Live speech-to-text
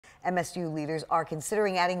MSU leaders are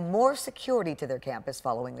considering adding more security to their campus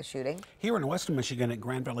following the shooting. Here in Western Michigan at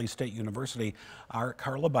Grand Valley State University, our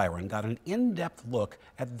Carla Byron got an in-depth look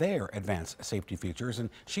at their advanced safety features, and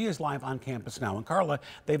she is live on campus now. And Carla,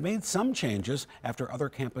 they've made some changes after other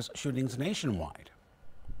campus shootings nationwide.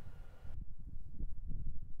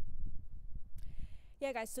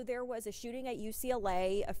 Yeah, guys, so there was a shooting at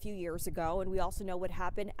UCLA a few years ago, and we also know what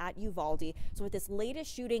happened at Uvalde. So with this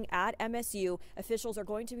latest shooting at MSU, officials are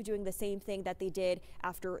going to be doing the same thing that they did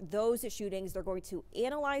after those shootings. They're going to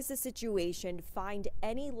analyze the situation, find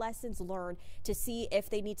any lessons learned to see if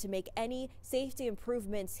they need to make any safety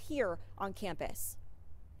improvements here on campus.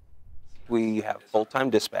 We have full-time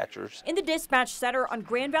dispatchers. In the dispatch center on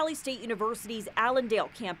Grand Valley State University's Allendale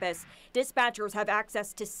campus, dispatchers have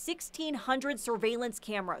access to 1,600 surveillance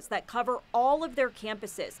cameras that cover all of their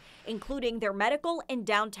campuses, including their medical and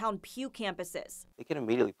downtown Pew campuses. They can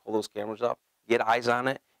immediately pull those cameras up, get eyes on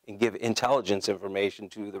it, and give intelligence information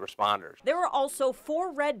to the responders. There are also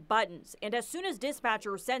 4 red buttons, and as soon as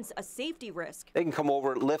dispatchers sense a safety risk, they can come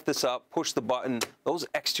over, lift this up, push the button. Those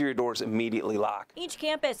exterior doors immediately lock. Each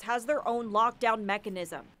campus has their own lockdown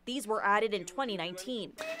mechanism. These were added in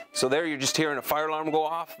 2019. So there you're just hearing a fire alarm go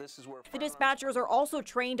off. This is where the dispatchers are also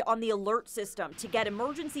trained on the alert system to get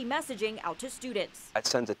emergency messaging out to students. It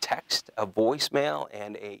sends a text, a voicemail,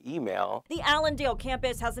 and an email. The Allendale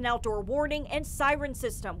campus has an outdoor warning and siren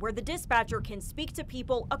system where the dispatcher can speak to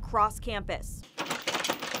people across campus.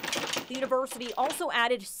 The university also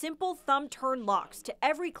added simple thumb turn locks to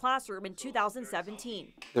every classroom in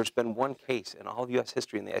 2017. There's been one case in all of U.S.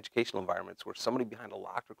 history in the educational environments where somebody behind a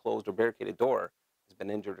locked or closed or barricaded door has been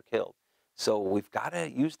injured or killed. So we've got to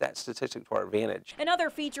use that statistic to our advantage. Another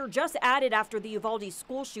feature just added after the Uvalde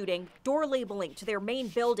school shooting, door labeling to their main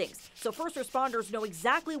buildings, so first responders know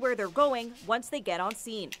exactly where they're going once they get on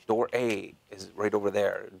scene. Door A is right over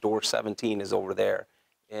there. Door 17 is over there.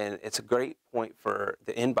 And it's a great point for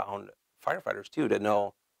the inbound firefighters, too, to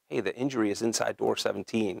know, hey, the injury is inside door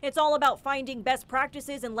 17. It's all about finding best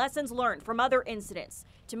practices and lessons learned from other incidents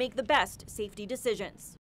to make the best safety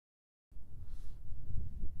decisions.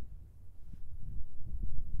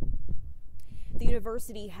 The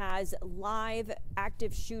university has live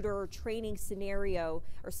active shooter training scenario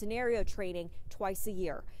training twice a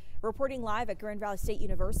year. Reporting live at Grand Valley State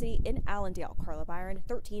University in Allendale, Carla Byron,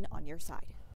 13 on your side.